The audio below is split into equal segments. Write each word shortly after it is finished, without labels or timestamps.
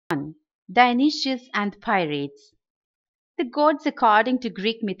Dionysius and the pirates. The gods, according to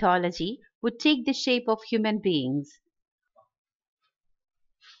Greek mythology, would take the shape of human beings.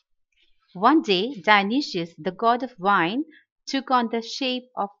 One day, Dionysius, the god of wine, took on the shape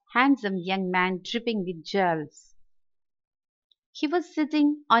of a handsome young man dripping with jewels. He was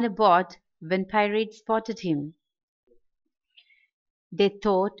sitting on a boat when pirates spotted him. They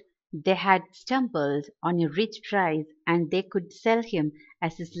thought they had stumbled on a rich prize and they could sell him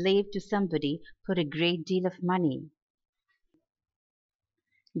as a slave to somebody for a great deal of money.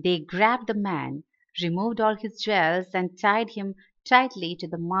 They grabbed the man, removed all his jewels, and tied him tightly to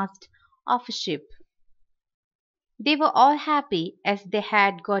the mast of a ship. They were all happy as they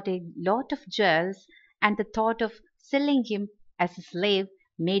had got a lot of jewels, and the thought of selling him as a slave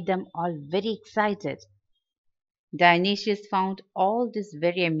made them all very excited. Dionysius found all this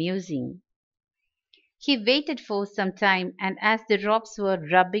very amusing. He waited for some time, and as the ropes were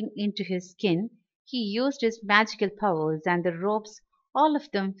rubbing into his skin, he used his magical powers, and the ropes, all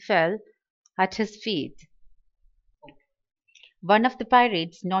of them, fell at his feet. One of the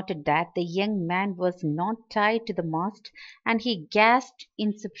pirates noted that the young man was not tied to the mast, and he gasped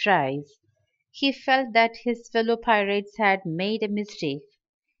in surprise. He felt that his fellow pirates had made a mistake.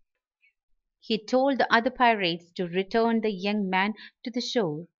 He told the other pirates to return the young man to the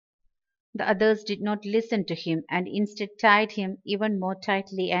shore. The others did not listen to him and instead tied him even more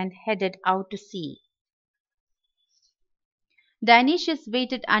tightly and headed out to sea. Dionysius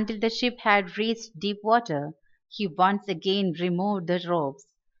waited until the ship had reached deep water. He once again removed the ropes.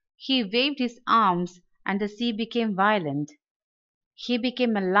 He waved his arms and the sea became violent. He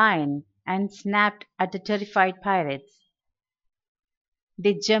became a lion and snapped at the terrified pirates.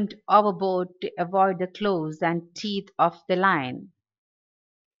 They jumped overboard to avoid the claws and teeth of the lion.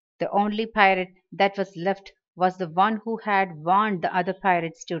 The only pirate that was left was the one who had warned the other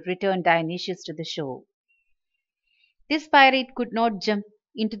pirates to return Dionysius to the shore. This pirate could not jump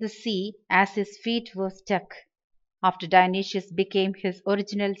into the sea as his feet were stuck. After Dionysius became his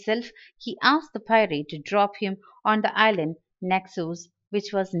original self, he asked the pirate to drop him on the island Naxos,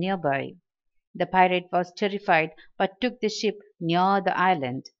 which was nearby. The pirate was terrified but took the ship near the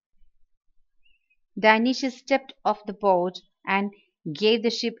island. Dionysius stepped off the boat and gave the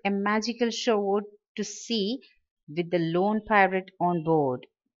ship a magical show to sea with the lone pirate on board.